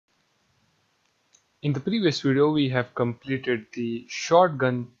In the previous video, we have completed the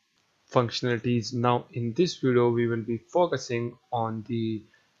shotgun functionalities. Now in this video, we will be focusing on the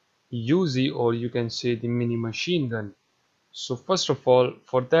Uzi, or you can say the mini machine gun. So first of all,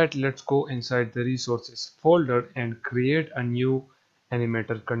 for that, let's go inside the resources folder and create a new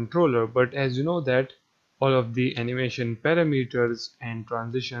animator controller. But as you know that all of the animation parameters and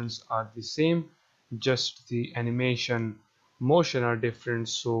transitions are the same, just the animation motion are different.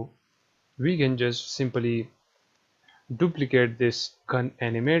 So we can just simply duplicate this gun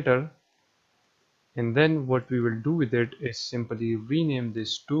animator, and then what we will do with it is simply rename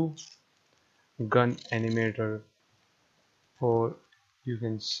this to gun animator, or you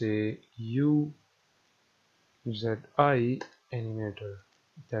can say UZI animator.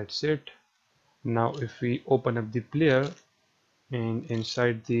 That's it. Now if we open up the player, and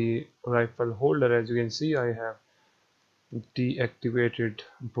inside the rifle holder, as you can see, I have deactivated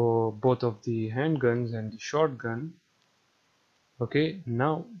both of the handguns and the shotgun. Okay,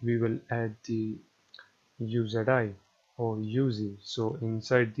 now we will add the UZI or UZ. So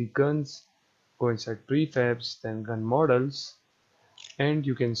inside the guns, go inside prefabs, then gun models, and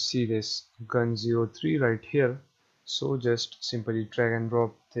you can see this gun 03 right here. So just simply drag and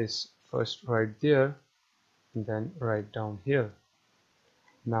drop this first right there, and then right down here.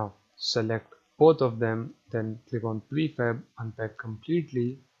 Now select both of them, then click on prefab, unpack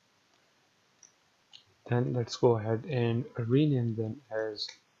completely. Then let's go ahead and rename them as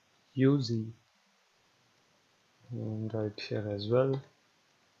UZ, and right here as well.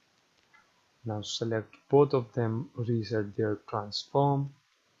 Now select both of them, reset their transform,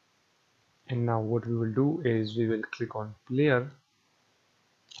 and now what we will do is we will click on player,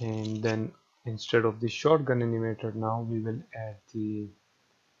 and then instead of the shotgun animator, now we will add the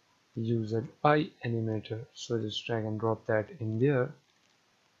user eye animator. So just drag and drop that in there.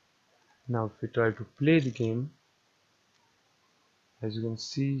 Now if we try to play the game, as you can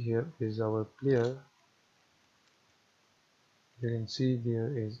see, here is our player. You can see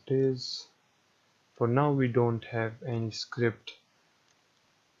there is this. For now we don't have any script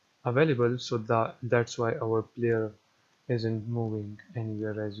available, so that's why our player isn't moving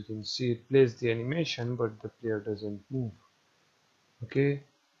anywhere. As you can see, it plays the animation but the player doesn't move. Okay,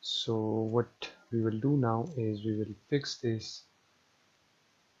 so what we will do now is we will fix this.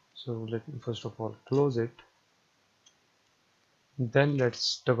 So let me first of all close it, then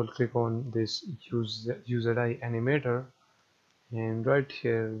let's double click on this UZI animator, and right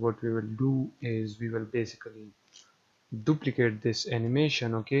here what we will do is we will basically duplicate this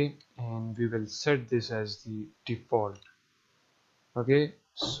animation. Okay, and we will set this as the default. Okay,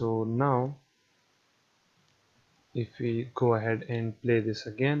 so now if we go ahead and play this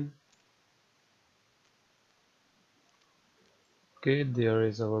again, okay, there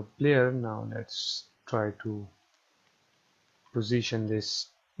is our player. Now let's try to position this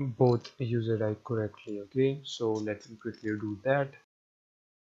both UZI correctly. Okay, so let me quickly do that.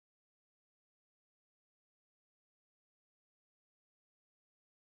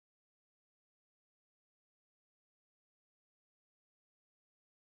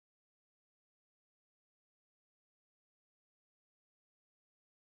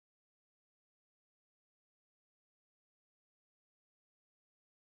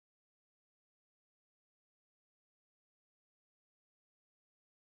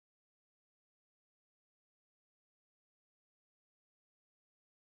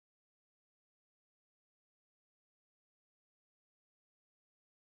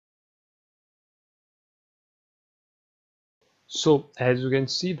 So as you can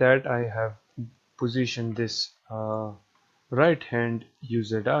see that I have positioned this right hand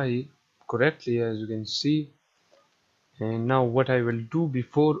UZI correctly, as you can see. And now what I will do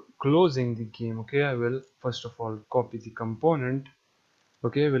before closing the game, okay, I will first of all copy the component.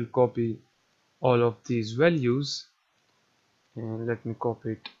 Okay, I will copy all of these values, and let me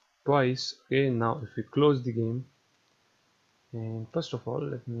copy it twice. Okay, now if we close the game, and first of all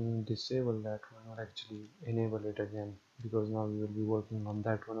let me disable that one, or actually enable it again, because now we will be working on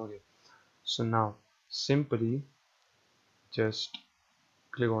that one. Okay, so now simply just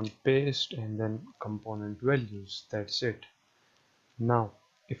click on paste and then component values. That's it. Now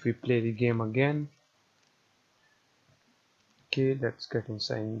if we play the game again, okay, let's get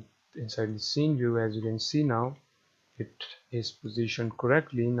inside the scene view. As you can see, now it is positioned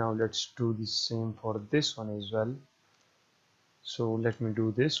correctly. Now let's do the same for this one as well. So let me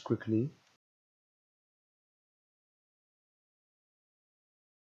do this quickly.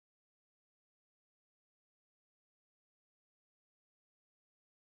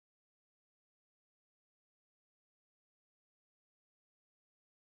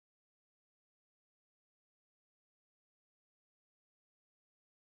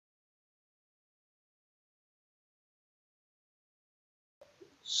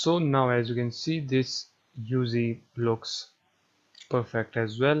 So now as you can see, this UZ looks perfect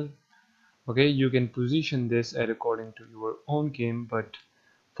as well. Okay, you can position this according to your own game, but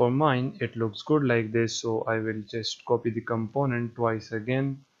for mine it looks good like this, so I will just copy the component twice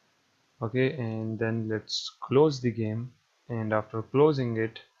again. Okay, and then let's close the game, and after closing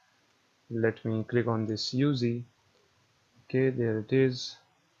it, let me click on this UZ. Okay, there it is,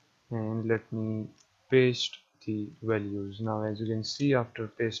 and let me paste the values. Now as you can see, after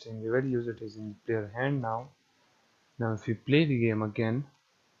pasting the values, it is in the player hand now. Now if we play the game again,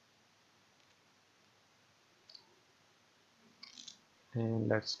 and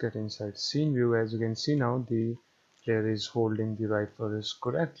let's get inside scene view. As you can see, now the player is holding the right forest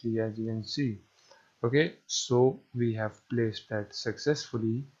correctly, as you can see. Okay, so we have placed that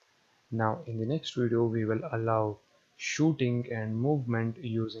successfully. Now in the next video we will allow shooting and movement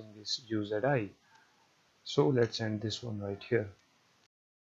using this UZI. So let's end this one right here.